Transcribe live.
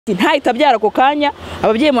ntahita byara ako kanya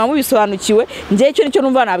ababyeyi mwa mubisobanukiwe ngiye icyo nicyo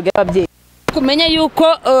numva nabwe ababyeyi kumenya yuko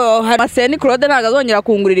Maseni Claude ntago azongera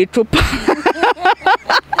kungurira icupa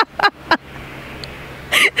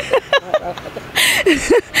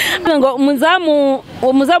ngo umuzamu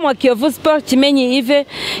wa Kiyovu Sport Kimenyi Yves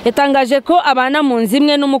yatangaje ko abana mu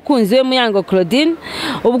nzimwe n'umukunzi we Muyango Claudine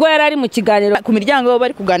ubwo yari ari mu kiganiro ku miryango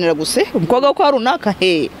bari kuganira guse umukobwa ko harunaka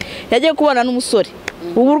yagiye kubona n'umusore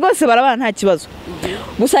ubu rwose barabana nta kibazo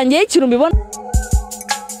gusa ngiye ikintu mbibona.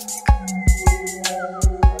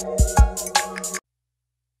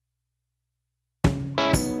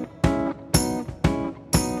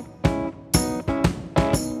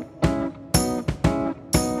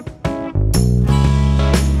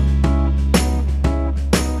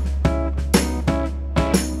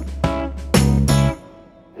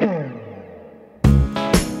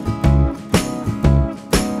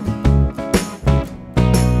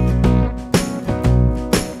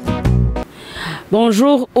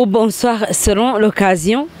 Bonjour ou bonsoir selon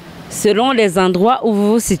l'occasion, selon les endroits où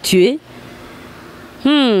vous vous situez.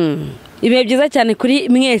 Ibihe byiza cyane kuri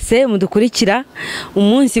mwese mudukurikira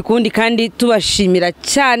umunsi kundi kandi tubashimira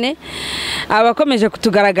cyane abakomeje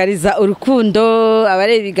kutugaragariza urukundo,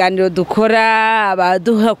 abareba ibiganiro dukora,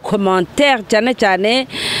 abaduha commentaire cyane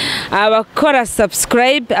abakora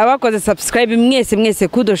subscribe, abakoze subscribe mwese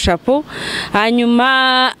kudo chapeau.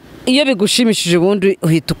 Hanyuma iyo bigushimishije ubundi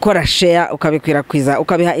uhita ukora share ukabikwirakwiza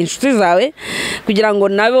ukabiha inshuti zawe kugira ngo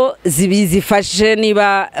nabo zibizifashe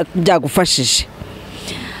niba byagufashije.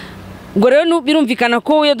 Ngo rero birumvikana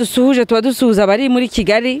ko iyo dusuhuje tuba dusuhuza abari muri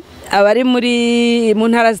Kigali, abari muri mu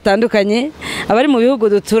ntara zitandukanye, abari mu bihugu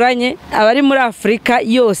duturanye, abari muri Afrika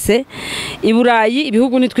yose, i Burayi,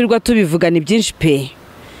 ibihugu nitwirwa tubivuga ni byinshi pe.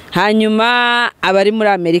 Hanyuma abari muri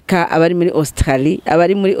Amerika, abari muri Australia,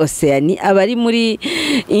 abari muri Oceania, abari muri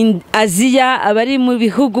Aziya, abari mu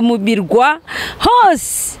bihugu mu birwa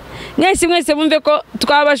hose mwese bumve ko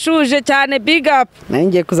twabashuje cyane, big up.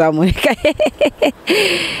 Nanjye kuzamurika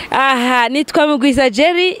aha nitwa Mugwiza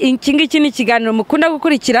Jerry. Iki ngiki ni ikiganiro mukunda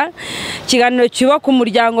gukurikira, ikiganiro cyubaka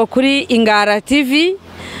umuryango kuri Ingara TV,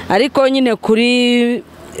 ariko nyine kuri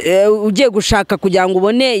ugiye gushaka kugira ngo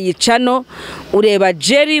ubone iyi channel ureba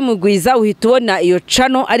Jerry Mugwiza uhita ubona iyo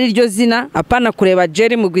channel ari ryo zina, apana kureba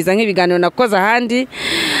Jerry Mugwiza nk'ibiganiro nakoze ahandi.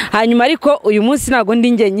 Hanyuma ariko uyu munsi nago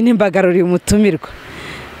ndi nge nyine mbagaruriye umutumirwa,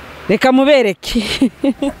 reka mubereke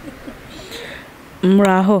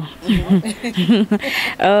muraho.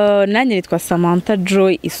 Nanjye nitwa Samantha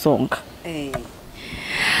Joy Isonga.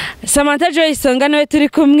 Samantha Joy Isonga nawe turi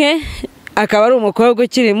kumwe, akaba ari umukobwa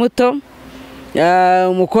ukiri muto,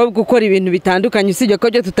 umukobwa ukora ibintu bitandukanye usibye ko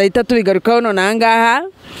byo tutahita tubigarukaho none ahangaha.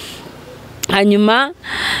 Hanyuma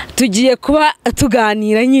tugiye kuba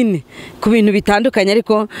tuganira nyine ku bintu bitandukanye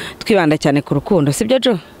ariko twibanda cyane ku rukundo, sibyo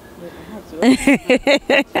Jo?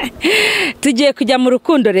 Tugiye kujya mu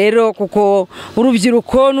rukundo rero kuko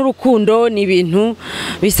urubyiruko n'urukundo ni ibintu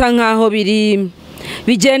bisa nkaho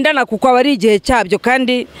bigendana kuko abari igihe cyabyo.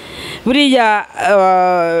 Kandi buriya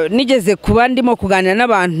nigeze kuba ndimo kuganira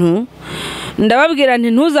n'abantu ndababwira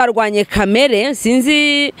nti ntuzarwanye kamere,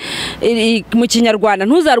 sinzi mu Kinyarwanda,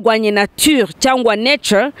 ntuzarwanye nature cyangwa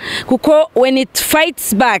nature kuko when it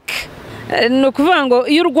fights back, no kuvuga ngo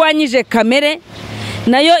iyo urwanyije kamere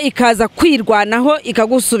nayo ikaza kwirwanaho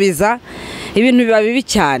ikagusubiza, ibintu biba bibi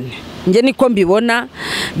cyane. Nge niko mbibona,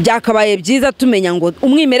 byakabaye byiza tumenya ngo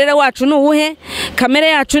umwimerere wacu ni uwuhe, kamere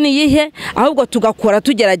yacu ni yihe, ahubwo tugakora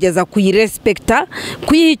tugerageza kuyirespekta,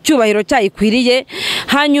 kuyiha icyubahiro cyayikwiriye,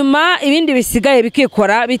 hanyuma ibindi bisigaye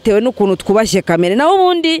bikikora bitewe n'ukuntu twubashye kamere. Naho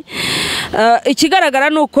ubundi ikigaragara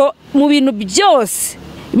nuko mu bintu byose,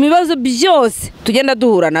 imibazo byose tugenda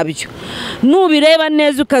duhura nabyo, nubireba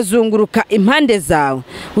neza ukazunguruka impande zawe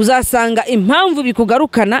uzasanga impamvu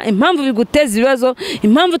bikugarukana, impamvu biguteza ibibazo,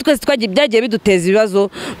 impamvu twese byagiye biduteza ibibazo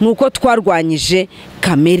nuko twarwanyije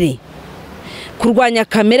kamere. Kurwanya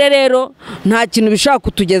kamere rero nta kintu bishaka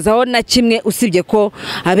kutugezaho na kimwe usibye ko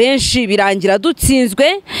abenshi birangira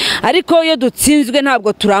dutsinzwe, ariko iyo dutsinzwe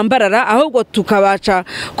ntabwo turambarara, ahubwo tukabaca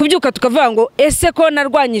kubyuka tukavuga ngo ese ko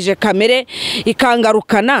narwanyije kamere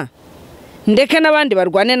ikangarukana ndeke n'abandi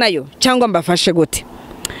barwane nayo cyangwa mbafashe gute?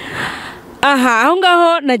 Aha aho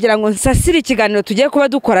ngaho nagira ngo nsasire ikiganiro tugiye kuba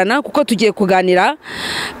dukorana kuko tugiye kuganira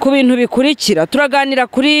ku bintu bikurikira. Turaganira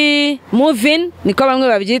kuri MOVEIN, niko bamwe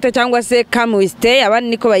babyita, cyangwa se come we stay, abandi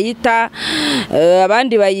niko bayita,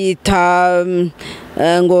 abandi bayita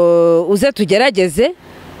ngo uze tugerageze.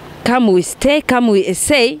 come we stay, come we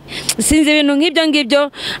essay. Sinzi ibintu nk'ibyo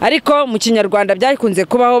ngibyo, ariko mu Kinyarwanda byakunze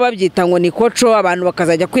kubaho babyita ngo ni koco, abantu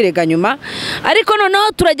bakazajya kwirega nyuma. Ariko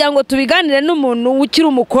noneho turajya ngo tubiganire n'umuntu ukiri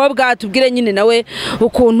umukobwa, tubwire nyine nawe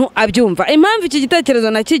ukuntu abyumva. Impamvu iki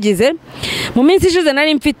gitekerezo nakigize, mu minsi ishize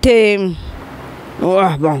nari mfite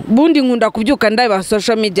bundi nkunda kubyuka ndaba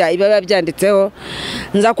social media iba byanditseho,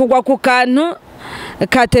 nza kugwa ku kantu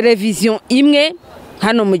ka televiziyo imwe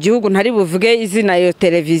hano mu gihugu, ntari buvuge izina yo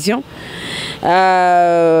televiziyo.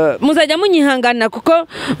 Muzajya munyihangana kuko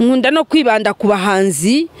nkunda no kwibanda ku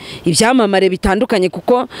bahanzi, ibyamamare bitandukanye,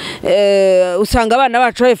 kuko usanga abana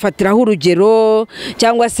bacu bafatiraho urugero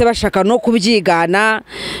cyangwa se bashaka no kubyigana,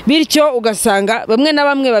 bityo ugasanga bamwe na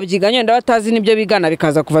bamwe babyiganye nda batazi nibyo bigana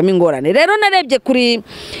bikaza kuvamo ingorane. Rero narebye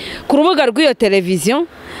ku rubuga rw'iyo televiziyo,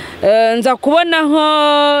 nza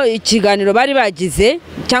kubonaho ikiganiro bari bagize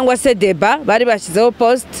cyangwa se deba bari bashyizeho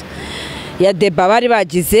post ya deba bari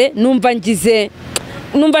bagize, numva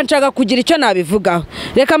nshaka kugira icyo nabivugaho.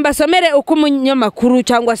 Reka mbasomere uko umunyamakuru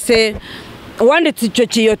cyangwa se uwanditse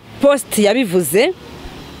iyo post yabivuze.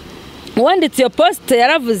 Uwanditse iyo post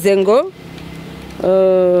yaravuze ngo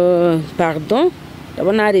pardon,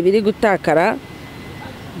 ndabona hari biri gutakara.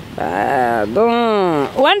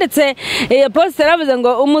 Uwanditse iyo post yaravuze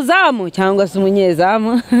ngo umuzamu cyangwa se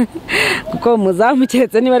umunyezamu kuko umuzamu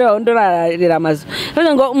keretse niba ari wundi urarira amazu,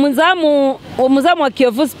 yavuze ngo umuzamu wa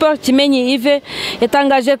Kiyovu Sport Kimenyi Yves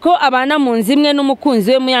yatangaje ko abana mu nzu imwe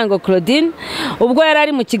n'umukunzi we Muyango Claudine ubwo yari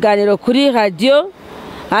ari mu kiganiro kuri radio,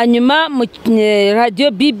 hanyuma mu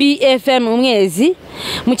radio BBFM Umwezi,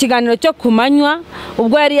 mu kiganiro cyo kumanywa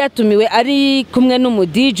ubwo yari yatumiwe ari kumwe n'umu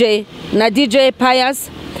DJ na DJ Pius,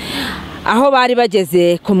 aho bari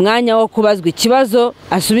bageze ku mwanya wo kubazwa ikibazo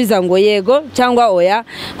asubiza ngo yego cyangwa oya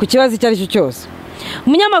ku kibazo icyo ari cyo cyose.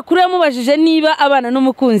 Umunyamakuru yamubajije niba abana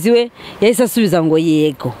n'umukunzi we, yahise asubiza ngo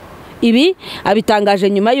yego. Ibi abitangaje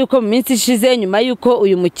nyuma yuko mu minsi ishize, nyuma yuko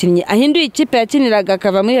uyu mukinnyi ahinduye ikipe yakiniraga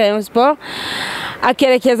akava muri Rayon Sport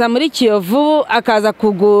akerekeza muri Kiyovu, akaza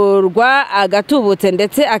kugurwa agatubutse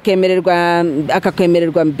ndetse akemererwa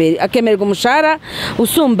umushahara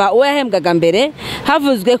usumba uwo yahembwaga mbere.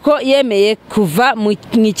 Havuzwe ko yemeye kuva mu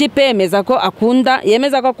ikipe, yemeza ko akunda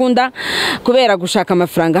kubera gushaka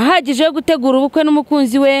amafaranga ahagije yo gutegura ubukwe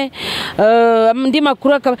n'umukunzi we. Andi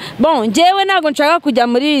makuru njyewe ntabwo nshaka kujya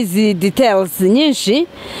muri izi details nyinshi,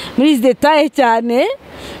 muri izi details cyane.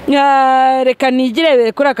 Reka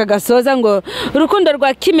nigire kuri aka gasoza ngo urukundo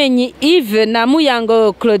rwa Kimenyi Yves na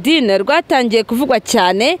Muyango Claudine rwatangiye kuvugwa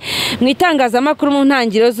cyane mu itangazamakuru mu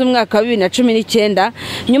ntangiriro z'umwaka wa 2019,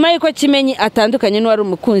 nyuma yuko Kimenyi atandukanye n'uwari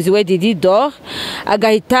umukunzi we Didi Dor,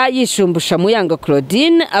 agahita yishumbusha Muyango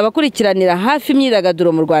Claudine. Abakurikiranira hafi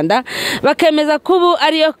imyidagaduro mu Rwanda bakemeza ko ubu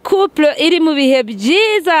ariyo couple iri mu bihe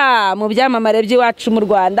byiza mu byamamare by'iwacu mu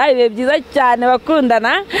Rwanda, ibihe byiza cyane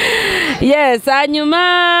bakundana. Yes,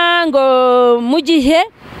 hanyuma ngo mu gihe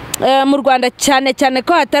mu Rwanda cyane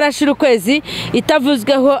ko hatarashira ukwezi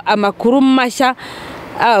itavuzweho amakuru mashya.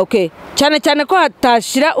 Cyane ko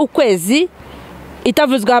hatashira ukwezi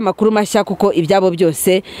itavuzweho amakuru mashya, kuko ibyabo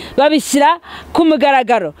byose babishyira ku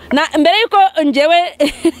mugaragaro. Mbere yuko njyewe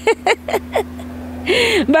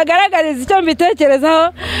bagaragariza icyo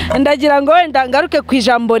mbitekerezaho, ndagira ngo ngaruke ku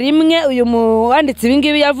ijambo rimwe uyu muwanditsi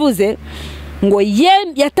ibingibi yavuze, ngo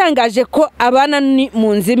yatangaje ko abana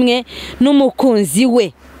mu nzu imwe n'umukunzi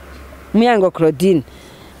we Muyango Claudine.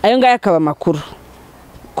 Ayo ngaya akaba amakuru.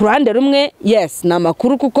 Ku ruhande rumwe, yes, ni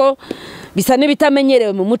amakuru kuko bisa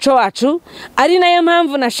n'ibitamenyerewe mu muco wacu, ari nayo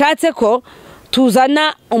mpamvu nashatse ko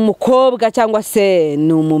tuzana umukobwa cyangwa se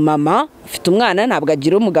ni umumama ufite umwana, ntabwo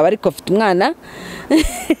agira umugabo ariko afite umwana,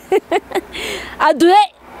 aduhe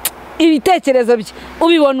ibitekerezo bye.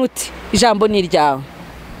 Ubibona uti? Ijambo ni iryawe.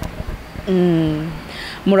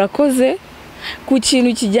 Murakoze. Ku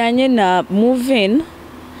kintu kijyanye na MOVEIN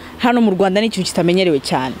hano mu Rwanda ni ikintu kitamenyerewe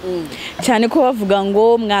cyane ko bavuga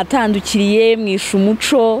ngo mwatandukiriye mwisha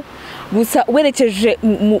umuco. Gusa werekeje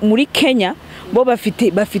muri Kenya bo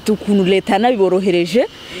bafite ukuntu leta nabiborohereje,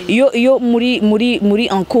 iyo muri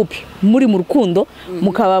en couple, muri mu rukundo,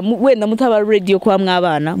 mukaba wenda mutaba ready yo kwa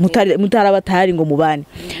mwabana, mutarabatari ngo mubane,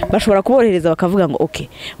 bashobora kuborohereza bakavuga ngo okay,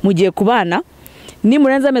 mugiye kubana ni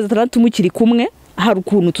murenza amezi 6 mukiri kumwe, hari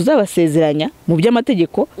ukuntu tuzabasezeranya mu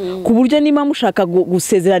by'amategeko, ku buryo nima mushaka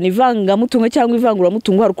gusezerana ivanga mutungo cyangwa ivangura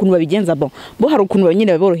mutungo, hari ukuntu babigenza bo hari ukuntu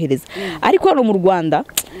nyine baborohereza. Ariko hano mu Rwanda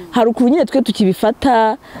hari ukuntu nyine twe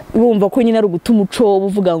tukibifata, urumva ko nyine ari ugutumuco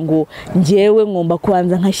buvuga ngo ngewe ngomba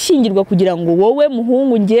kubanza nkashingirwa kugira ngo wowe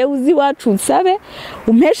muhungu ngewe uzi wacu nsabe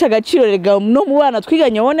umpesha agaciro, rega no mu bana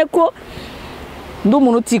twiganye wone ko ndi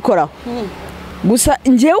umuntu utikoraho. gusa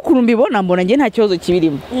ngewe ukuntu mbibona mbona nge nta kibazo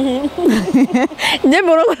kibirimo nge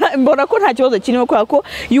mbona ko nta kibazo kirimo kubera ko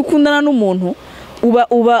iyo ukundana n'umuntu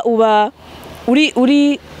uba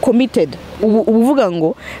uri committed uvuga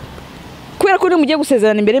ngo kubera ko mugiye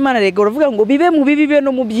gusezerana imbere y'Imana rega uravuga ngo bibe mu bibe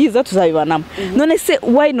no mu byiza tuzabibanamo none se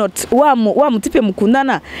why not wa mutipe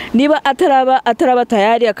mukundana niba ataraba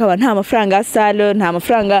tayari akaba nta mafaranga ya sale nta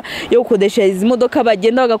mafaranga yo gukodesha izi modoka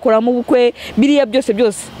bagenda bagakora mu bukwe biriya byose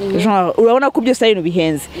genre urabona ko byose ari ibintu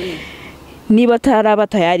bihenze niba ataraba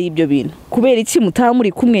tayari ibyo bintu kubera iki mutaba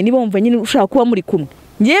muri kumwe niba wumva nyine ushaka kuba muri kumwe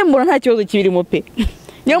ngiye mbona nta kibazo kibirimo pe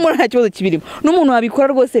niyo muri nta kibazo kibirimo n'umuntu wabikora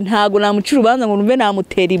rwose ntago namucira ubanza ngo numve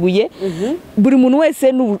namutera ibuye buri muntu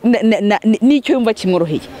wese n'icyo yumva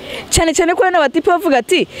kimworoheye cyane cyane ko n'abatipe bavuga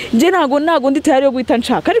ati nje ntago ndi tayari yo guhita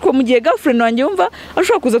nshaka ariko mu gihe girlfriend wanjye yumva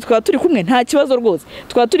ashobora kuza twaba turi kumwe nta kibazo rwose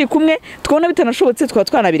twaba turi kumwe twabona bitanashobotse twaba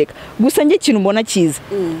twanabireka gusa nge ikintu mbona cyiza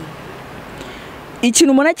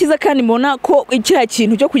ikintu mbona cyiza kandi mbona ko ikiriya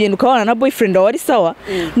kintu cyo kugenda ukabana na boyfriend wawe ari sawa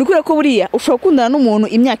ni ukubera ko buriya ushobora gukundana n'umuntu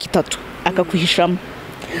imyaka 3 akakwihishamo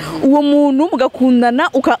uwo muntu mugakundana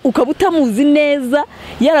ukaba utamuzi neza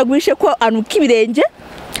yaragwishe ko anuka ibirenge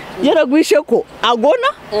yaragwishe ko agona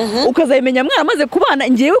ukazayimenya mwana maze kubana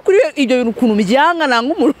ngewe kuri ibyo bintu ukuntu byanga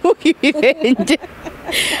nanga umuntu ibirenge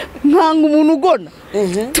nkanga umuntu ugona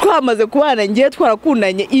twamaze kubana ngiye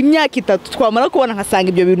twarakundanye imyaka 3 twamara kubana nkasanga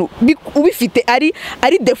ibyo bintu ubifite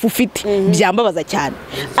ari defu ufite byambabaza cyane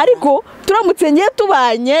ariko turamutse ngiye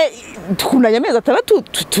tubanye tukundanye amezi 6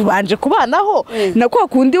 tubanje kubanaho na kwa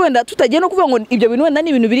kundi wenda tutagiye no kuvuga ngo ibyo bintu wenda ni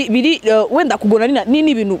ibintu biri wenda kugona ni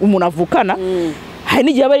ibintu umuntu avukana hari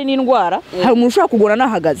n'igihe bari n'indwara hari umuntu ushaka kugona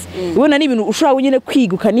nahagaze wenda ni ibintu ushaka nyine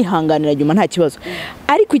kwiguka nihanganira nyuma nta kibazo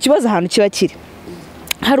ariko ikibazo ahantu kiba kiri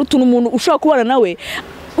hari utuntu umuntu ushaka kubana nawe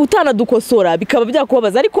utanadukosora bikaba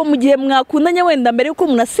byakubabaza ariko mu gihe mwakundanye wenda mbere yuko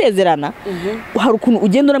munasezerana hari ukuntu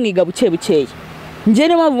ugenda uramwiga buke nje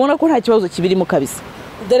ne mabona ko nta kibazo kibirimo kabisa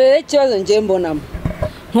dore rero ikibazo nje mbonamo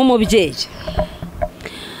nk'umubyeyi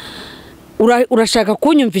urashaka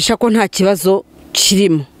kunyumvisha ko nta kibazo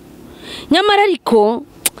kirimo nyamara ariko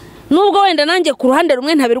nubwo wenda nanjye ku ruhande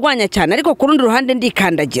rumwe ntabirwanya cyane ariko ku rundi ruhande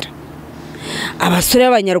ndikandagira abasore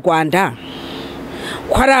b'abanyarwanda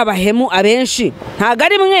ko ari abahemu abenshi ntago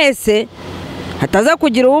ari mwese hataza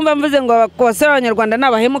kugira uwumva mvuze ngo abasore b'abanyarwanda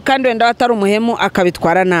n'abahemu kandi wenda batari umuhemu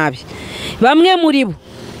akabitwara nabi bamwe muri bo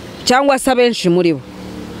cyangwa se abenshi muri bo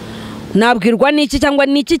nabwirwa n'iki cyangwa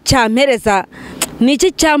n'iki cyampereza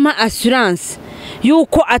n'iki cyama assurance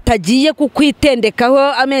yuko atagiye kukwitendekaho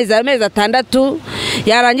amezi 6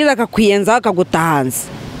 yarangiza akakwiyenzaho akagutahanze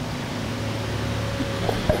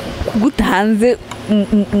gutahanze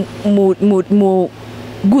mu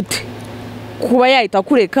gute kuba yahita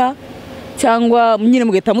kureka cyangwa nyine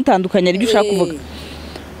mugahita mutandukanya ari byo ushaka kuvuga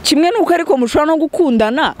kimwe nuko ariko mushobora no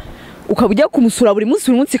gukundana ukabujya kumusura buri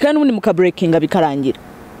munsi kandi ubundi mukabreakinga bikarangira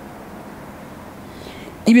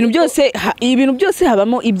ibintu byose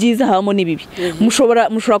habamo ibyiza habamo n'ibibi mushobora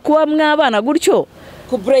kuba mwabana gutyo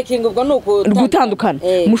ku breaking ubwo nuko gutandukana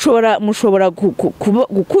mushobora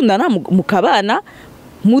gukundana mukabana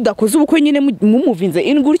mudakoze ubukwe nyine mumuvinze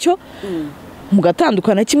in gutyo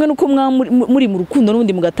mugatandukana kimwe nuko muri mu rukundo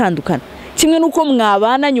n'undi mugatandukana kimwe nuko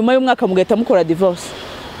mwabana nyuma y'umwaka mugahita mukora divorce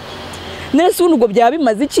nese ubwo byaba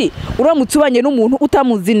bimaze iki uramutse ubanye n'umuntu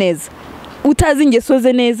utamuzi neza utazi ingeso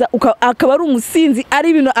ze neza akaba ari umusinzi ari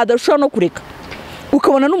ibintu adashobora no kureka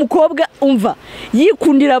ukabona n'umukobwa umva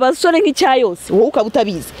yikundira abasore nk'icyayose wowe ukaba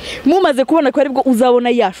utabizi mumaze kubona ko aribwo uzabona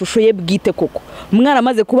yashusho ye bwite koko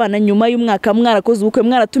mwaramaze kubana nyuma y'umwaka mwarakoze ubukwe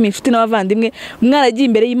mwaratumye inshuti n'abavandimwe mwaragiye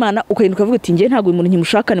imbere y'Imana ukahinduka uvuga ati ngiye ntago uyu muntu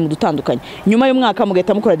nkimushakane mu dutandukanye nyuma y'umwaka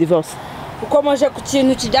mugahita mukora divorce ukomeje ku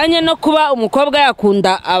kintu kijyanye no kuba umukobwa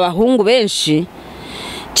yakunda abahungu benshi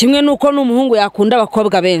kimwe nuko n'umuhungu yakunda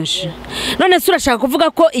abakobwa benshi none se urashaka kuvuga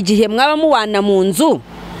ko igihe mwaba mubana mu nzu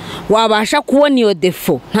wabasha kubona iyo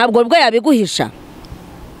defo ntabwo bwo yabiguhisha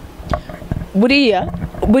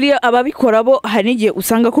buriya ababikora bo hari n'igihe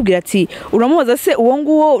usanga kubwira ati uramubaza se uwo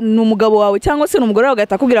nguwo ni umugabo wawe cyangwa se ni umugore wawe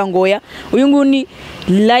agahita akubwira ngo oya uyu nguyu ni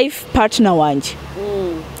life partner wanjye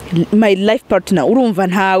my life partner urumva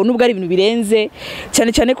ntawe nubwo ari ibintu birenze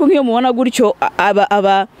cyane cyane ko nk'iyo mubona gutyo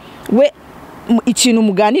aba we ikintu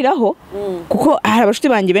muganiraho kuko hari abashuti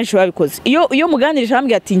banjye benshi babikoze iyo muganirije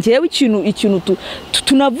hambye ati ngewe ikintu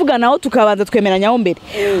tunavuganaho tukabanza twemeranyaho mbere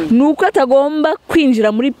nuko atagomba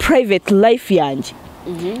kwinjira muri private life yanjye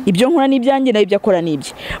ibyo nkora n'ibyanjye n'ibyo akora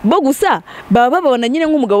n'ibye bo gusa baba babona nyine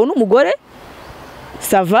nk'umugabo n'umugore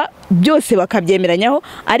sava byose bakabyemeranyaho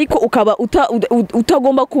ariko ukaba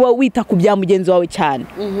utagomba kuba wita ku bya mugenzi wawe cyane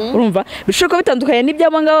urumva bishobora bitandukanye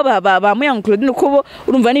n'ibyabo ngabo ba Muyango Claudine kubo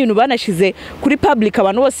urumva n'ibintu banashize kuri public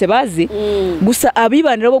abantu bose bazi gusa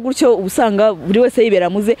abibanira bo gutyo ubusanga buri wese yibera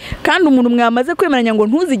muze kandi umuntu mwamaze kwemeranya ngo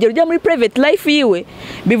ntuzigere ujya muri private life yiwe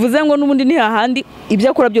bivuze ngo n'ubundi ni hahandi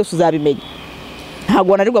ibyo akora byose uzabimenya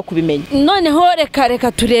ntabwo wanarirwa kubimenya noneho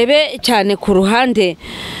reka turebe cyane ku ruhande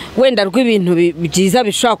wenda rw'ibintu byiza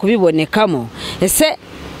bishobora kubibonekamo ese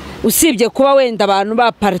usibye kuba wenda abantu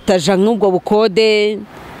bapartaja nk'ubwo bukode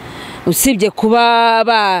usibye kuba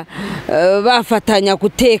bafatanya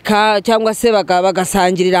guteka cyangwa se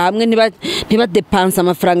bagasangirira hamwe ntibadepanse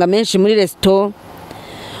amafaranga menshi muri resto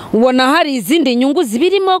ubona hari izindi nyungu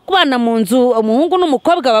zibirimo kubana mu nzu umuhungu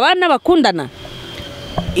n'umukobwa babana bakundana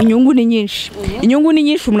inyungu ni nyinshi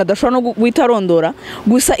umuntu adashobora no guhita arondora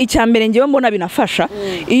gusa icyambere ngewe mbona binafasha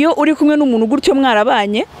iyo uri kumwe n'umuntu gutyo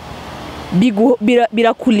mwarabanye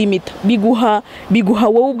birakulimita biguha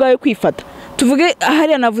wowe ubwawe kwifata tuvuge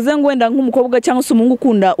hariya navuze ngo wenda nk'umukobwa cyangwa se umuhungu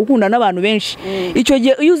ukunda n'abantu benshi icyo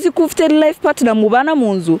gihe iyo uzi ko ufite life partner mubana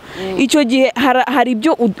mu nzu icyo gihe hari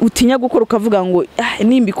ibyo utinya gukora ukavuga ngo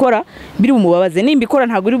nimbikora biri bumubabaze nimbikora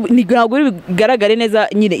ntabwo bigaragare neza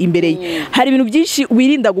nyine imbere ye hari ibintu byinshi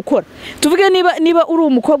wirinda gukora tuvuge niba uri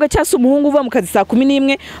umukobwa cyangwa se umuhungu uva mu kazi saa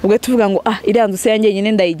 11 ubwo tuvuga ngo iriya nzu se yanjye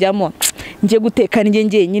nyine ndayijyamo ngiye guteka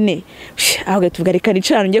njye nyine ahubwo tuvuga reka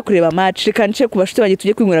nicana ngiye kureba match reka nice ku bashiti bagiye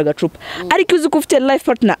tujye kwinywera agacupa ariko uzi ko ufite life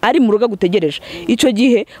partner ari mu rugo gutegereje icyo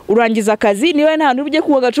gihe urangiza akazi niba nta hantu ujye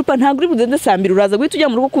kunywa agacupa ntabwo uri buzenze sambira uraza guhita ujya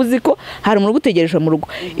mu rugo kuzi ko hari umuntu gutegereje mu rugo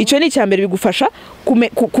icyo ni icyambere bigufasha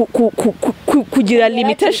kugira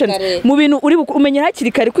limitations mu bintu uri umenya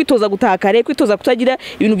hakiri kare kwitoza gutaha kare kwitoza kutagira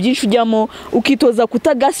ibintu byinshi ujyamo ukitoza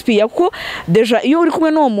kutagaspia kuko deja iyo uri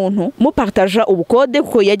kumwe n'uwo muntu mu partager ubukode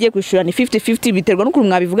kuko yagiye kwishura ni 50-50 biterwa n'ukuntu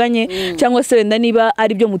mwabivuganye cyangwa se wenda niba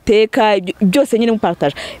ari byo muteka byose nyine mu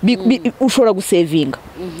partage ushobora gusevinga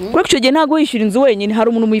kuko icyo gihe ntago wishyura inzu wenyine hari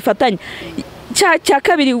umuntu muyifatanya cya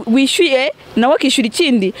kabiri wishyuye nawe akishyura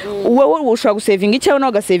ikindi wowe ushobora gusevinga icyawe nawe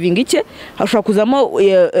agasevinga icye hashobora kuzamo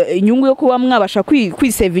inyungu yo kuba mwabasha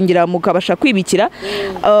kwisevingira mukabasha kwibikira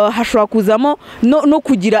hashobora kuzamo no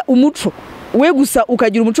kugira umuco we gusa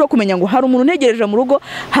ukagira umuco wo kumenya ngo hari umuntu ntegereje mu rugo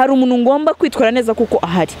hari umuntu ngomba kwitwara neza kuko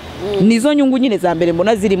ahari nizo nyungu nyine za mbere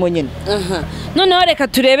mbona zirimo nyine noneho reka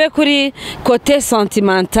turebe kuri côté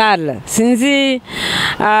sentimental sinzi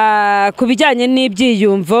ku bijyanye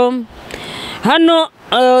n'ibyiyumvo hano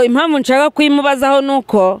impamvu nshaka kuyimubazaho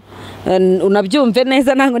nuko unabyumve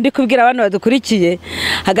neza ntabwo ndi kubwira abantu badukurikiye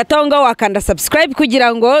hagati aho ngaho wakanda subscribe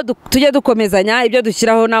kugira ngo tujye dukomezanya ibyo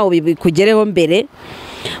dushyiraho nawe bikugereho mbere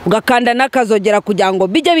ugakanda n'akazogera kugira ngo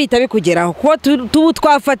bijye bihita bikugeraho kuko tubu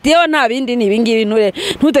twafatiyeho nta bindi ni ibingibi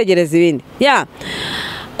ntutegereze ibindi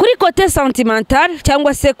kuri côté sentimental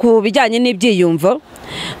cyangwa se ku bijyanye n'ibyiyumvo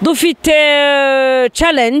dufite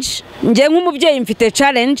challenge njye nk'umubyeyi mfite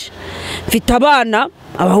challenge mfite abana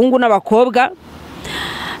abahungu n'abakobwa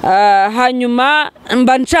hanyuma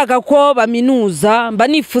mba nshaka ko baminuza mba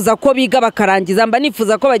nifuza ko biga bakarangiza mba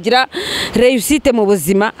nifuza ko bagira réussite mu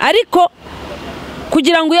buzima ariko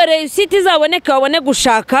kugira ngo iyo réussite izaboneke babone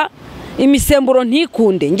gushaka imisemburo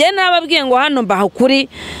ntikunde njye nababwiye ngo hano mbaha kuri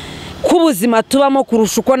kubuzima tubamo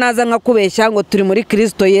kurusha uko naza nka kubeshya ngo turi muri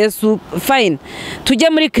Kristo Yesu fine tujye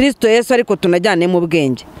muri Kristo Yesu ariko tunajyane mu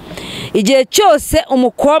bwenge igihe cyose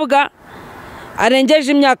umukobwa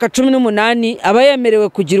arengeje imyaka 18 aba yemerewe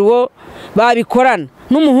kugira uwo babikorana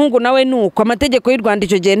n'umuhungu nawe nuko amategeko y'u Rwanda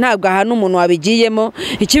icyo gihe ntabwo ahana umuntu wabigiyemo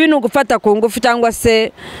ikibi ni ugufata ku ngufu cyangwa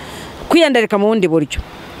se kwiyandarika mu bundi buryo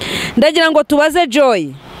ndagira ngo tubaze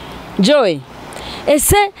Joy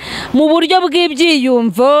ese mu buryo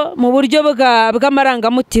bw'ibyiyumvo mu buryo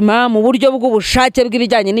bw'amarangamutima mu buryo bw'ubushake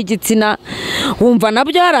bw'ibijyanye n'igitsina wumva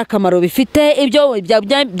nabyo hari akamaro bifite ibyo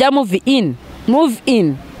bya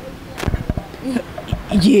MOVEIN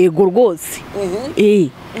yego rwose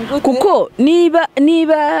kuko niba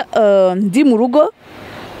ndi mu rugo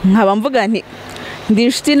nkaba mvuga nti ndi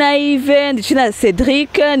inshuti na Yves ndi inshuti na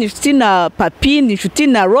Cedric ndi inshuti na Papi ndi inshuti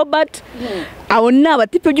na Robert abo ni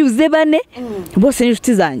abatipe byuze bane bose ni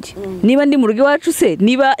inshuti zanjye niba ndi mu rugo iwacu se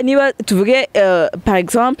niba tuvuge par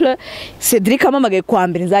exemple Cedric amamagaye kwa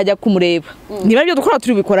mbere nzajya kumureba niba byo dukora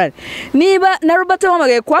turi bikorane niba na Robert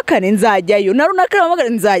amamagaye kwa kane nzajyayo na runaka amamagaye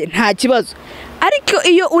nzajya nta kibazo ariko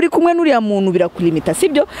iyo uri kumwe n'uriya muntu birakulimita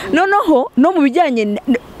sibyo noneho no mu bijyanye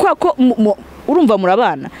kwako urumva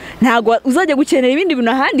murabana ntago uzajya gukenera ibindi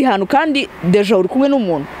bintu ahandi hantu kandi deja uri kumwe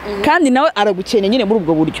n'umuntu kandi nawe aragukeneye nyine muri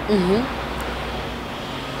ubwo buryo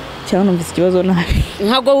cyangwa numvise ikibazo nabi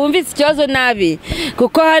ntabwo wumvise ikibazo nabi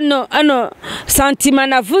kuko hano santima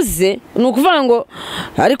navuze ni ukuvuga ngo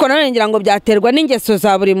ariko nanone ngira ngo byaterwa n'ingeso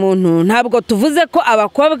za buri muntu. Ntabwo tuvuze ko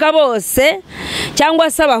abakobwa bose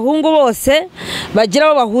cyangwa se abahungu bose bagira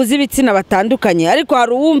abo bahuza ibitsina batandukanye, ariko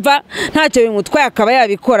hari uwumva ntacyo bimutwaye akaba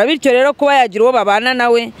yabikora, bityo rero kuba yagira uwo babana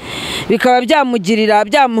nawe bikaba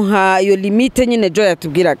byamuha iyo limite nyine Jo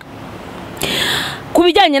yatubwiraga. Ku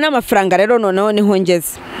bijyanye n'amafaranga rero noneho niho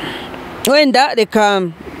ngeze, wenda reka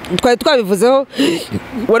twari twabivuzeho.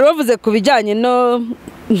 Wari wavuze ku bijyanye no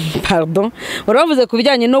wari wavuze ku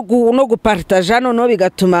bijyanye no gupartaja noneho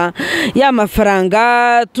bigatuma ya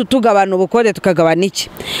mafaranga tugabana ubukode tukagabana iki,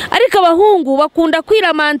 ariko abahungu bakunda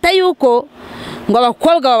kwiramanta yuko ngo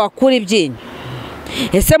abakobwa babakura ibyinyo.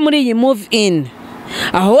 Ese muri iyi move in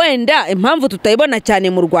aho wenda impamvu tutayibona cyane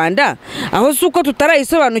mu Rwanda, aho si uko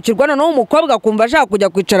tutarayisobanukirwa noneho umukobwa kumva ashaka kujya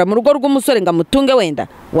kwicara mu rugo rw'umusore ngo amutunge, wenda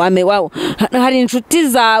hari inshuti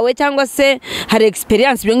zawe cyangwa se hari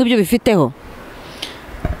experience ibyo ngibyo bifiteho?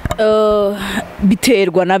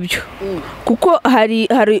 Biterwa nabyo, kuko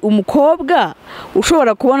hari umukobwa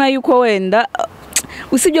ushobora kubona yuko wenda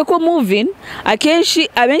usibye ko moving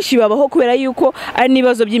abenshi babaho kubera yuko ari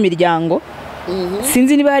n'ibibazo by'imiryango.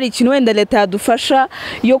 Sinzi niba hari ikintu wenda leta yadufasha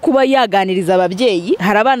yo kuba yaganiriza ababyeyi.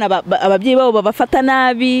 Hari abana ababyeyi babo babafata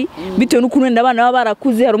nabi bitewe n'ukuntu wenda abana baba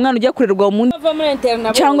barakuze. Hari umwana ujya kurerwa mu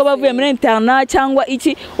cyangwa bavuye muri interna cyangwa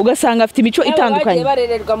iki, ugasanga afite imico itandukanye.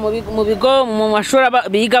 Barererwa mu bigo mu mashuri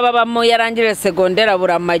biga babamo yarangije segondera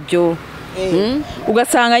buramajyo.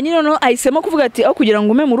 Ugasanga nyine no ahisemo kuvuga ati aho kugira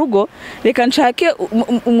ngo ume mu rugo reka nshake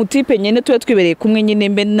umutipe nyine tuwe twibereye kumwe nyine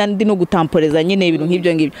mbe ndi no gutamporeza nyine ibintu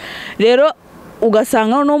nk'ibyo ngibyo. Rero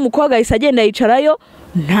ugasanga no umukobwa ahise agenda yicarayo,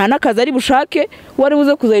 nta nakazi ari bushake, wari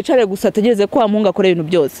buze kuzayicara gusa ategereze ko amuhunga akora ibintu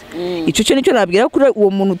byose. Icyo cyo nicyo nabwira kuri uwo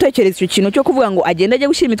muntu utekereza icyo kintu cyo kuvuga ngo agenda ajya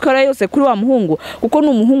gushyira imitwaro yose kuri wa muhungu, kuko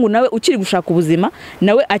n'umuhungu nawe ukiri gushaka ubuzima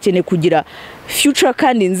nawe akeneye kugira future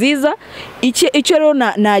kandi nziza. Icyo rero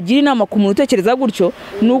nagira inama ku muntu utekereza gutyo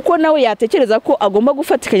nuko nawe yatekereza ko agomba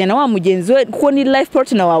gufatikanya na wa mugenzi we, kuko ni life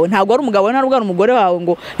partner wawe, ntabwo ari umugabo nta rugano umugore wawe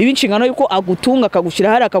ngo ibinshingano yuko agutunga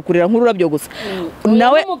akagushyira hari akakurira nk'ururabyo gusa.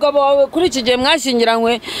 Nawe umugabo wawe kuri iki gihe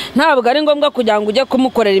mwashingiranywe ntabwo ari ngombwa kugira ngo ujye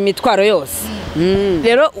kumukorera imitwaro yose.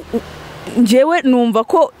 Rero njyewe numva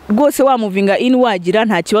ko rwose wamuvinga in wagira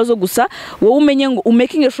nta kibazo, gusa wowe umenye ngo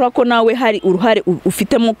umaking sure ko nawe hari uruhare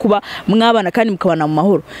ufitemo kuba mwabana kandi mukabana mu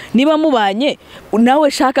mahoro. Niba mubanye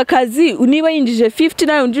nawe shaka akazi, niba yinjije 50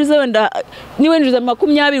 nawe yinjiza wenda, niba yinjiza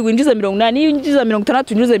 20 winjiza 80, niba yinjiza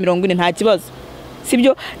 60 winjiza 40, nta kibazo.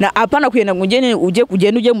 Sibyo na apana kugenda ngo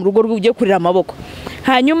ujye mu rugo ujye kurira amaboko.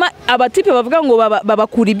 Hanyuma abatipe bavuga ngo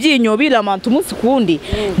babakura ibyinyo biramanta umunsi kundi,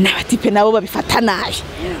 n'abatipe nabo babifata nabi.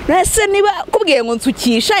 Nase niba kubwiye ngo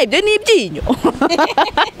nsukisha ibyo ni ibyinyo.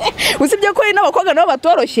 Usibye ko n'abakobwa nabo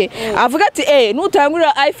batoroshye, avuga ati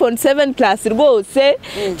nutangurira iPhone 7 class rwose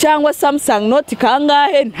cyangwa Samsung Note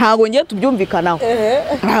kangahe ntago ngiye tubyumvikanaho.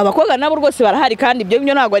 Abakobwa nabo rwose barahari kandi ibyo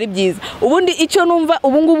binyo ntago ari byiza. Ubundi icyo numva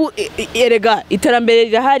ubungubu erega iterambere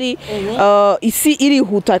rirahari, isi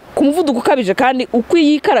irihuta ku muvuduko ukabije, kandi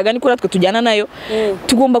ukwiyikaraga niko natwe tujyana nayo.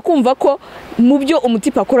 Tugomba kumva ko mu byo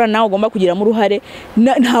umutipe akora nawe ugomba kugiramo uruhare.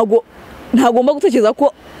 Ntagomba gutekereza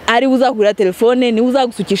ko ari uzahurira telefone ni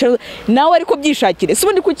uzagusukisha nawe ariko byishakire.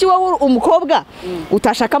 Subundi kuki wowe umukobwa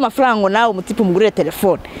utashaka amafaranga nawe umutipe umugurire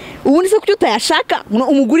telefone, ubundi se kuki utayashaka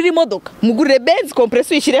umugurire imodoka, umugurire Benz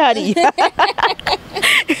compressor yishire hari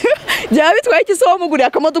byaba bitwaye iki se umugurire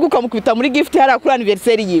akamodoka ukamukubita muri gift hari kuri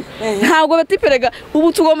anniversary yiwe? Ntabwo batiperega.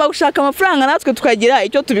 Ubu tugomba gushaka amafaranga natwe tukagira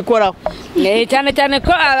icyo tubikoraho. Cyane cyane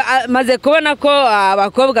ko maze kubona ko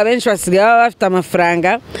abakobwa benshi basigaye bafite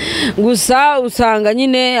amafaranga, gusa usanga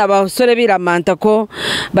nyine abasore biramanta ko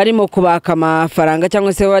barimo kubaka amafaranga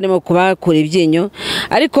cyangwa se barimo kubakura ibyinyo.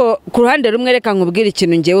 Ariko ku ruhande rumwe reka nkubwire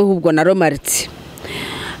ikintu ngewe ahubwo na romaritse.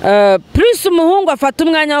 Plus umuhungu afata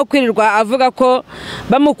umwanya wo kwirirwa avuga ko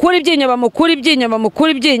bamukura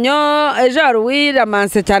ibyinyo. Ejo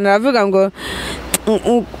wiramanse cyane aravuga ngo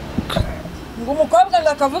umukobwa ngo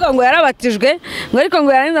akavuga ngo yarabatijwe, ngo ariko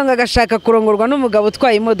ngo yarangiza ngo agashaka kurongorwa n'umugabo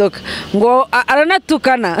utwaye imodoka, ngo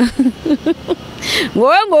aranatukana.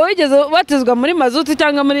 ngo wigeze batizwa muri mazutu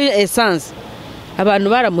cyangwa muri essence? Abantu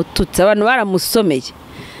baramututse, abantu baramusomeye,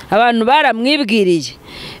 abantu baramwibwiriye.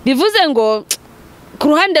 Bivuze ngo ku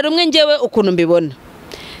ruhande rumwe ngewe ukuntu mbibona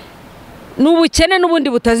n'ubukene n'ubundi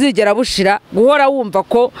butazigera bushira, guhora wumva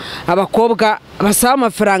ko abakobwa basaba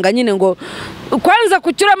amafaranga nyine, ngo kwanza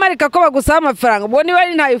kucyura marika ko bagusaba amafaranga, ubwo niba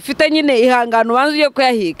ari ntayo ufite nyine ihangano banze ugiye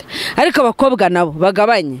kuyahiga. Ariko abakobwa nabo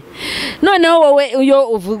bagabanye. noneho wowe iyo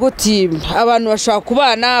uvuga uti abantu bashaka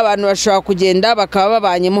kubana abantu bashaka kugenda bakaba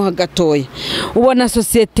babanyemo hagatoya ubona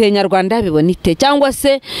sosiyete nyarwanda bibona ite cyangwa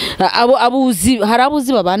se abuzi hari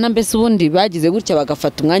abuzi babana mbese ubundi bagize gutya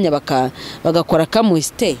bagafata umwanya bagakora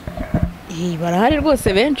kamuiste barahari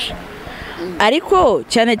rwose benshi ariko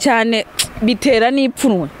cyane cyane bitera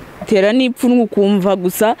n'ipfunwe ukumva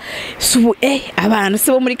gusa subu abantu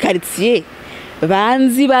se bo muri quartier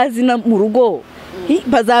bazi mu rugo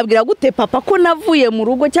bazabwira gute papa ko navuye mu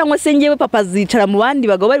rugo cyangwa se ngewe papa zicara mu bandi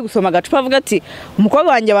bagabo bari gusoma agacupa avuga ati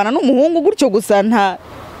umukobwa wanjye abana n'umuhungu gutyo gusa nta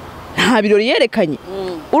birori yerekanye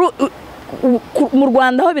mu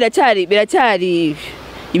Rwanda ho biracyari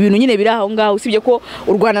ibintu nyine biri aho ngaho usibye ko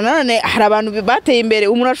u Rwanda nanone hari abantu bateye imbere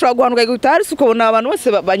umuntu ashobora guhanuka gutari ukabona abantu bose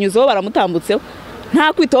banyuzeho baramutambutseho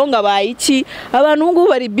nta kwitonga iki abantu ngubu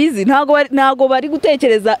bari busy ntago bari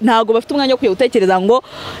gutekereza ntago bafite umwanya wo gutekereza ngo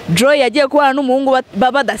Joy yagiye kubana n'umuhungu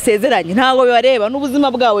badasezeranye ntago bibareba n'ubuzima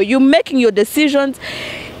bwawe you making your decisions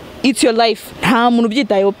it's your life nta muntu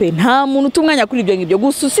byitayeho pe nta muntu utumwanya kuri ibyo ngibyo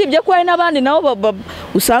gusa usibye ko hari n'abandi nabo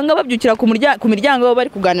usanga babyukira ku miryango bari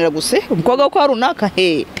kuganira gusa umukobwa ko hari runaka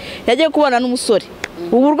yagiye kubana n'umusore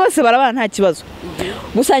ubu rwose barabana nta kibazo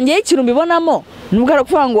gusa ngiye ikintu mbibonamo nubwo ari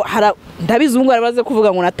kuvuga ngo ndabizi ubu ngo barabaze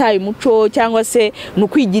kuvuga ngo nataye umuco cyangwa se no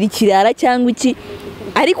kwigira ikirara cyangwa iki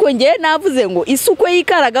ariko ngiye navuze ngo isuko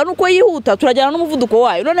yikaraga nuko yihuta turajyana n'umuvuduko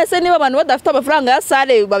wayo none se niba abantu badafite amafaranga ya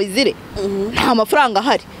sale babizire nta mafaranga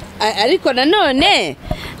ahari ariko nanone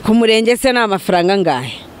ku murenge se nta mafaranga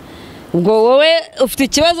ngahe ubwo wowe ufite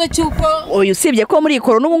ikibazo cy'uko usibye ko muri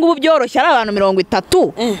ikoro n'ubu ngubu byoroshye ari abantu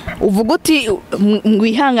 30 uvuga uti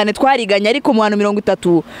ngwihangane twariganye ariko mu bantu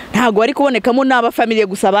 30 ntago bari kubonekamo n'aba family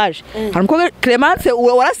gusa baje hari umukobwa Clemence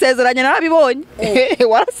warasezeranye narabibonye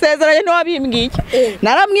warasezeranye no wabimbwiye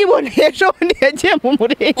naramwiboneye ejo ndi yagiye mu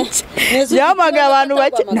murenge yamagaye abantu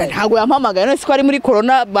bake ntago yampamagaye none ko ari muri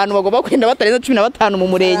corona abantu bagomba kwenda batarenza 15 mu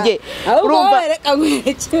murenge urumva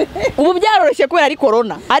ubu byaroroshye kubera ari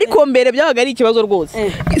corona ariko mbere byabaga ari ikibazo rwose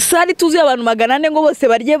sari tuzi abantu 400 ngo bose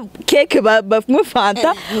barye keke bafwe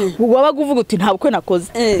fanta wabaga uvuga uti ntabwo nakoze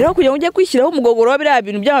rero kugira ngo ujye kwishyiraho umugogoro wa biriya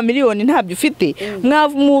bintu by'amamiliyoni ntabyo ufite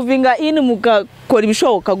movinga in mugakora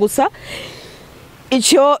ibishoboka gusa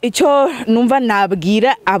icyo numva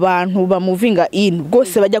nabwira abantu ba movinga in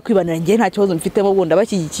rwose bajya kwibanira ngiye nta kibazo mfitemo bunda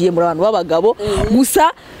bashyigikiye muri abantu b'abagabo gusa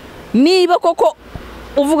niba koko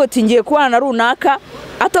uvuga ati ngiye kubana runaka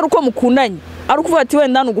atari uko mukundanye ari ukuvuga ati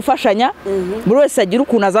wenda nugufashanya buri wese agira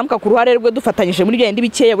ukuntu azamuka ku ruhare rwe dufatanyije muri bya ndi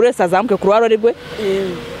bikeya buri wese azamuke ku ruhare rwe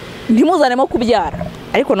ntimuzanemo kubyara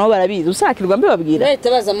ariko nabo barabizi usakirwa mbibabwira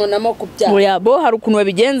leta bazamo namo kubyara oya bo hari ukuntu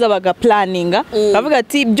babigenza baga planninga bavuga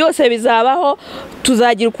ati byose bizabaho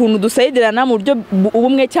tuzagira ukuntu dusayidirana mu buryo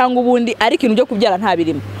ubumwe cyangwa ubundi ariko ikintu byo kubyara nta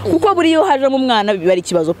birimo kuko buri yo haje mu mwana bibari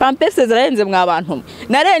ikibazo pampers zirarenze mwa abantu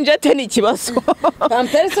narenje te ni ikibazo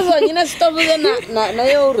pampers zonyine zitavuze na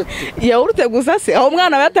yawurute gusa se aho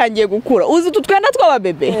mwana yatangiye gukura uzi tutwenda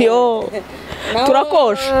tw'ababebe yo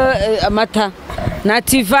turakosha amata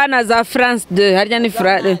nativa na za France 2 harya ni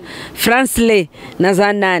France le na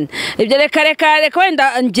za nane ibyo reka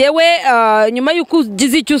wenda ngewe nyuma yuko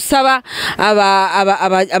ugize icyo usaba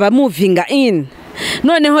aba movinga in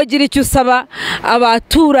noneho gira icyo usaba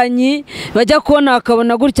abaturanyi bajya kubona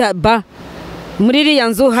bakabona gutya muri iriya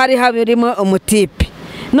nzu hari habirimo umutipe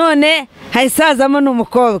none hayisazamo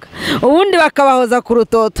n'umukobwa ubundi bakabahoza ku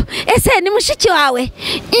rutoto ese ni mushiki wawe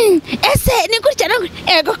ese ni gutya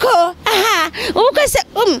ego ko aha ubukwe se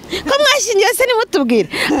ko mwashingiye se nimutubwira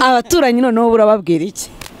abaturanyi noneho burababwira iki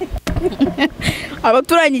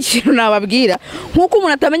abaturanyi ikintu nababwira nkuko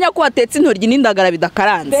umuntu atamenya ko watetse intoryi n'indagara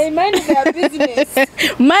bidakaranze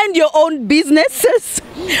mind your own businesses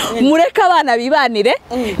mureka abana bibanire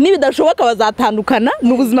nibidashoboka bazatandukana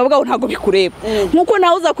mu buzima bwabo ntago bikureba nkuko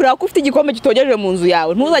nawe uza kureba ko ufite igikombe kitogejeje mu nzu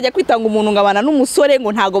yawe ntuzajya kwitanga umuntu ngabana n'umusore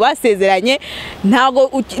ngo ntago basezeranye ntago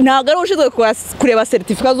ari ushinzwe kureba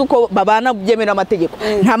certificate z'uko babana byemera amategeko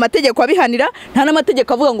nta mategeko abihanira nta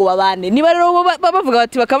n'amategeko avuga ngo babane niba rero bavuga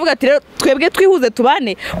bati bakavuga ati rero twebwe twihuze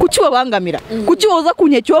tubane kuki babangamira kuki woza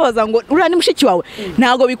kunyecyo babaza ngo uriya ni mushiki wawe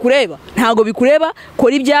ntago bikureba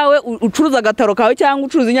kora ibyawe ucuruza agataro kawe cyangwa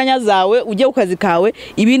ucuruza inyanya zawe ujye ku kazi kawe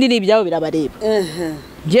ibindi ni ibyawe birabareba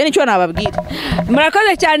ngiye nicyo nababwira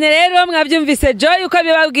murakoze cyane rero mwabyumvise Joy uko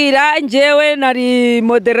bibabwira ngewe nari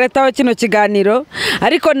moderator wa kino kiganiro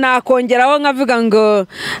ariko nakongeraho nkavuga ngo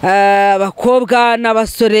abakobwa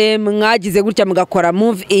n'abasore mwagize gutya mugakora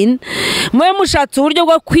move in mwe mushatse uburyo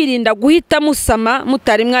bwo kwirinda guhita musama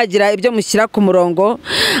mutari mwagira ibyo mushyira ku murongo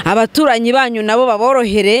abaturanyi banyu nabo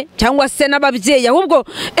baborohere cyangwa se n'ababyeyi ahubwo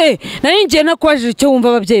nari ngiye no kubajije icyo wumva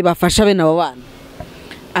ababyeyi bafasha be nabo bana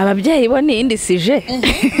ababyeyi bo ni indi sije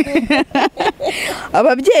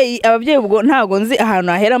ababyeyi ubwo ntago nzi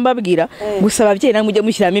ahantu hahera mbabwira gusa ababyeyi namwe mujye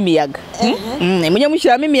mushyiramo imiyaga mujye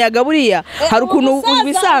mushyiramo imiyaga buriya hari ukuntu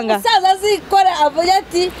ubisanga umusaza azikora avuga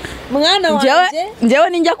ati mwana wanjye njyewe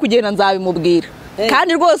ninjya kugenda nzabimubwira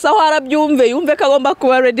kandi rwose aho arabyumve yumve ko agomba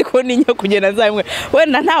kuba ready ko ninjya kugenda nzabimubwira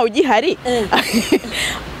wenda ntawe ugihari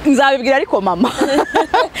nzabibwira ariko mama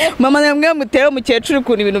namwe mutewe umukecuru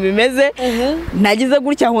ukuntu ibintu bimeze nagize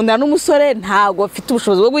gutya nkunda n'umusore ntago afite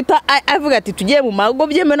ubushobozi bwo guhita avuga ati tugiye mu mago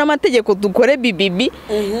byemewe n'amategeko dukore bibibi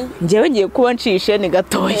njyewe ngiye kuba nshishe ni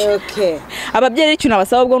gatoya ababyeyi ikintu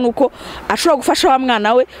abasaba ubwo nuko ashobora gufasha wa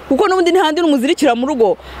mwana we kuko n'ubundi ntihandi n'umuzirikira mu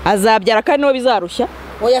rugo azabyara kandi niwe bizarushya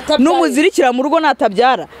n'umuzirikira mu rugo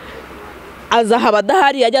natabyara azahaba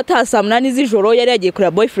adahari yajya atasa 8 z'ijoro yari yagiye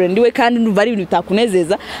kureba boyfriend we kandi numva ari ibintu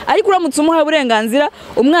bitakunezeza ariko uramutse umuha uburenganzira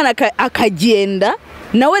umwana akagenda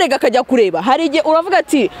nawe rega akajya kureba hari igihe uravuga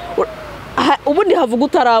ati ubundi havuga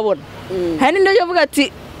utarabona hari n'indi yavuga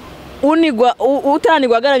ati unigwa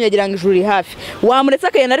utanigwa agaramye agira ngo ijuru ri hafi wamuretse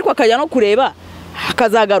akagenda ariko akajya no kureba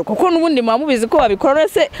akazagaruka kuko nubundi mubizi ko babikora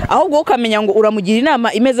se ahubwo ukamenya ngo uramugira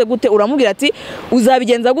inama imeze gute uramubwira ati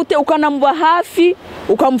uzabigenza gute ukanamuba hafi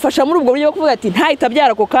ukamufasha muri ubwo buryo bwo kuvuga ati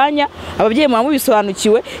ntahitabyara ko kanya ababyeyi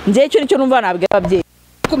mubisobanukiwe ngiye cyo nicyo numva nabwe ababyeyi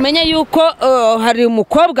kumenya yuko hari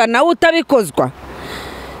umukobwa nawe utabikozwa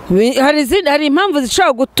hari impamvu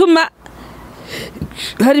zishobora gutuma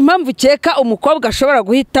hari impamvu cyeka umukobwa ashobora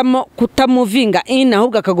guhitamo kutamuvinga in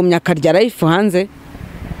ahubwo akagumya akarya life hanze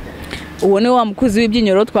uwo ni wa mukuzi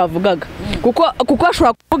w'ibyinyoro twavugaga kuko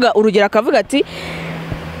ashobora kuvuga urugero akavuga ati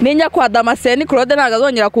nenya kwa Damascene Claude ntago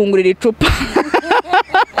azongera kungurira icupa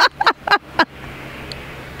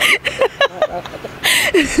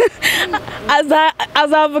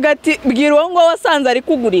azavuga ati bwira uwo ngo wasanze ari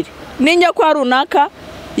kugurira nenya kwa runaka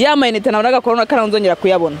yamayinite nawe n'agakorona karanzongera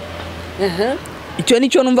kuyabona icyo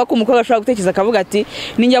nicyo numva ko umukobwa ashobora gutekereza akavuga ati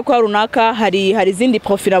nenya kwa runaka hari izindi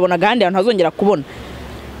profile abona gahandi abantu azongera kubona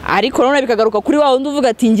ariko none bikagaruka kuri wa wundi uvuga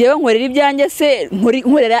ati ngewe nkorera ibyanjye se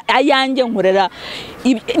nkorera ayanjye nkorera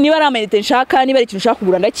niba ari amayinite nshaka niba ari ikintu ushaka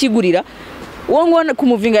kugura ndakigurira uwo ngo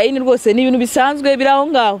kumuvinga yini rwose ni ibintu bisanzwe biraho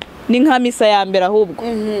ngaho ni nka misa ya mbere ahubwo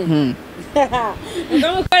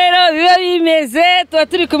nuko rero biba bimeze tuba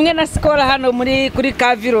turi kumwe na Skol hano kuri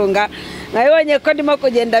Kavirunga nabonye ko ndimo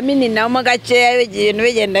kugenda minina mo gakeya ibintu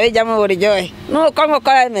bigenda bijyamo buryohe nuko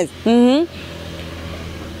nkoko bimeze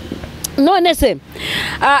none se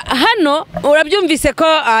hano urabyumvise ko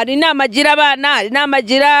hari inama agira abana hari inama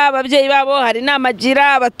agira ababyeyi babo hari inama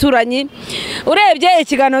agira abaturanyi urebye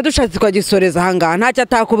ikiganiro dushatse twagisoreza ahangaha ntacyo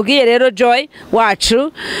atakubwiye rero Joy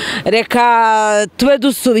wacu reka tube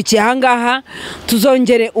dusubikiye ahangaha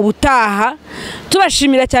tuzongere ubutaha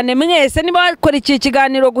tubashimira cyane mwese niba wakora iki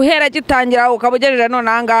kiganiro guhera gitangira ukaba ugejeje none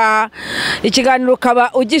ahangaha ikiganiro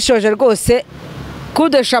ukaba ugishoje rwose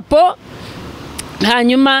coup de chapeau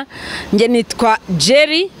hanyuma nge nitwa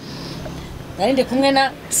Jerry narinde kumwe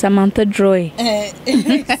na Samantha Joy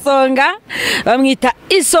Isonga bamwita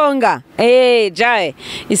Isonga Joy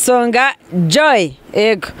Isonga Joy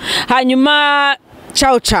ego hanyuma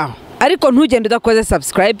ciao ciao ariko ntugende udakoze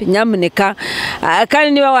subscribe nyamuneka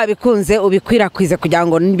kandi niba wabikunze ubikwirakwize kugira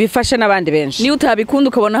ngo bifashe nabandi benshi ni utabikunda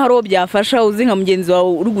ukabona hari uwo byafasha uzi nka mugenzi wawe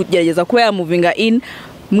uri kugerageza kuba yamuvinga in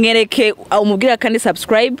mwereke umubwira kandi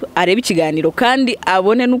subscribe arebe ikiganiro kandi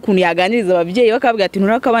abone n'ukuntu yaganiriza ababyeyi bakavuga ati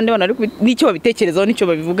nturaka abandi bana ariko nicyo babitekerezaho nicyo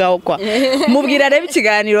babivugaho kwa mubwira arebe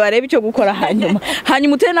ikiganiro arebe icyo gukora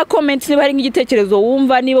hanyuma utere na comment niba hari nk'igitekerezo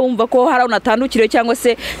wumva niba wumva ko hari unatandukiriye cyangwa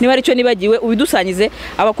se niba ari cyo nibagiwe ubidusanyize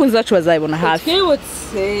abakunzi bacu bazabibona hafi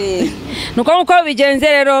nuko nkuko bigenze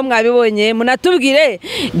rero mwabibonye munatubwire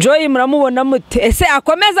Joy muramubona mute ese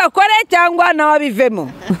akomeza akore cyangwa nawe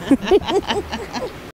abivemo